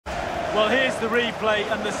Well, here's the replay,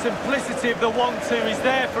 and the simplicity of the 1-2 is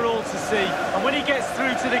there for all to see. And when he gets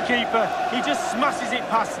through to the keeper, he just smashes it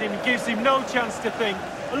past him and gives him no chance to think.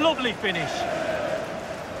 A lovely finish.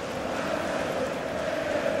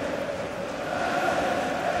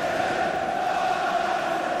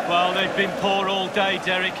 Well, they've been poor all day,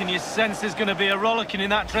 Derek, and you sense there's going to be a rollicking in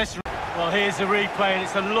that dressing room. Well, here's the replay, and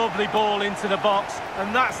it's a lovely ball into the box,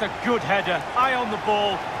 and that's a good header. Eye on the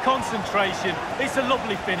ball, concentration. It's a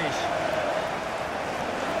lovely finish.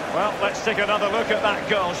 Well, let's take another look at that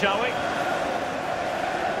goal, shall we?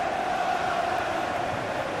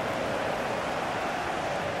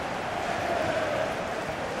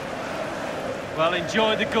 Well,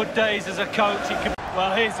 enjoy the good days as a coach.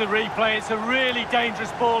 Well, here's the replay. It's a really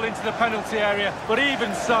dangerous ball into the penalty area, but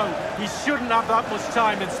even so, he shouldn't have that much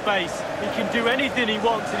time and space. He can do anything he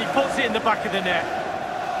wants, and he puts it in the back of the net.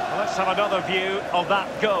 Well, let's have another view of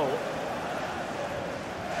that goal.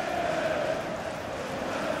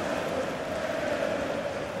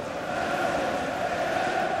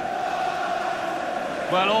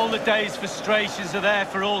 Well, all the day's frustrations are there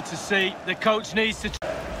for all to see. The coach needs to...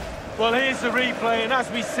 Well, here's the replay, and as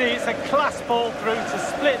we see, it's a class ball through to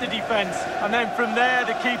split the defence. And then from there,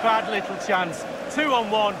 the keeper had little chance.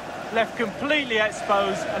 2-on-1, left completely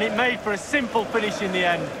exposed, and it made for a simple finish in the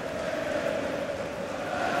end.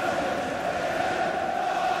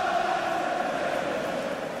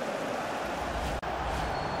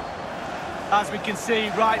 As we can see,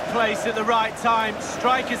 right place at the right time.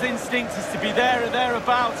 Striker's instinct is to be there or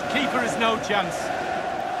thereabouts. Keeper has no chance.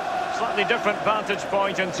 Slightly different vantage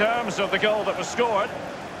point in terms of the goal that was scored.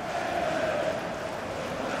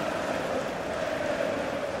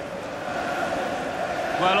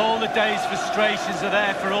 Well, all the day's frustrations are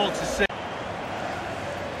there for all to see.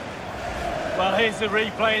 Well, here's the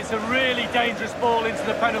replay. It's a really dangerous ball into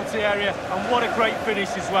the penalty area, and what a great finish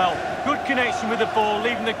as well. Good connection with the ball,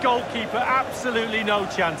 leaving the goalkeeper absolutely no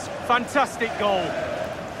chance. Fantastic goal.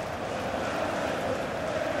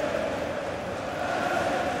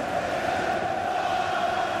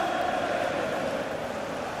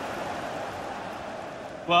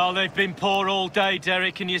 Well, they've been poor all day,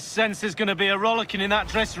 Derek, and you sense there's going to be a rollicking in that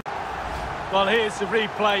dressing room. Well, here's the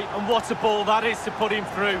replay, and what a ball that is to put him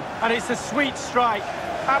through. And it's a sweet strike.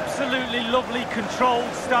 Absolutely lovely,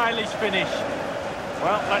 controlled, stylish finish.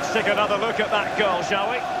 Well, let's take another look at that goal, shall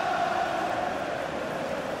we?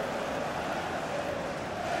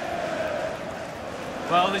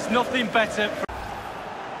 Well, there's nothing better.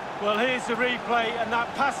 Well, here's the replay, and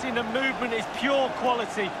that passing and movement is pure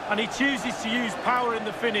quality, and he chooses to use power in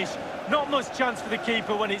the finish. Not much chance for the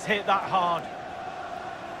keeper when it's hit that hard.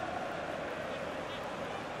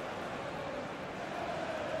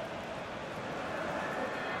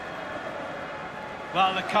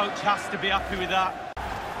 Well, the coach has to be happy with that.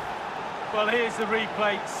 Well, here's the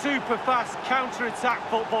replay. Super fast counter-attack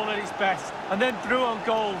football at its best. And then through on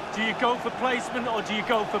goal. Do you go for placement or do you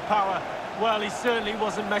go for power? Well, he certainly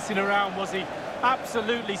wasn't messing around, was he?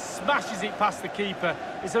 Absolutely smashes it past the keeper.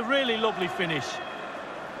 It's a really lovely finish.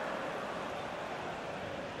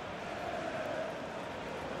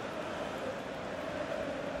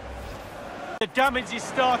 The damage is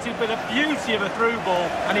started with a beauty of a through ball,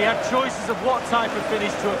 and he had choices of what type of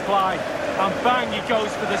finish to apply. And bang, he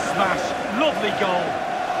goes for the smash. Lovely goal.